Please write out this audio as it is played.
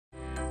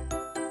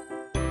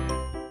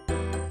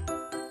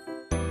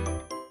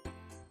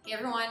Hey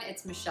everyone,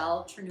 it's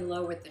Michelle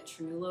Ternullo with the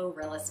Ternullo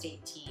Real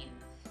Estate team.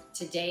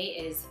 Today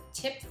is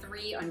tip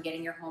 3 on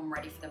getting your home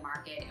ready for the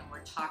market, and we're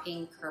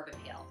talking curb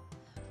appeal.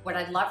 What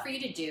I'd love for you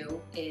to do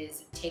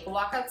is take a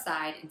walk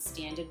outside and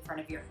stand in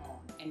front of your home.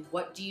 And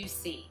what do you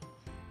see?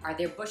 Are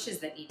there bushes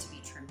that need to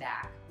be trimmed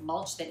back?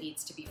 Mulch that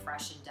needs to be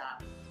freshened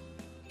up?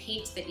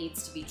 Paint that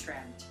needs to be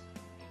trimmed?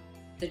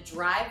 The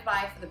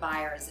drive-by for the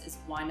buyers is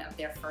one of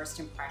their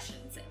first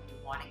impressions, and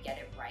we want to get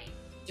it right.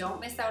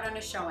 Don't miss out on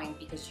a showing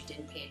because you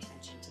didn't pay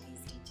attention to these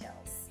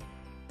details.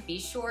 Be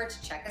sure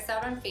to check us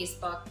out on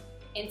Facebook,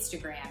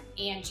 Instagram,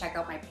 and check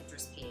out my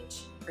Pinterest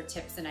page for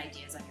tips and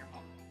ideas on your home.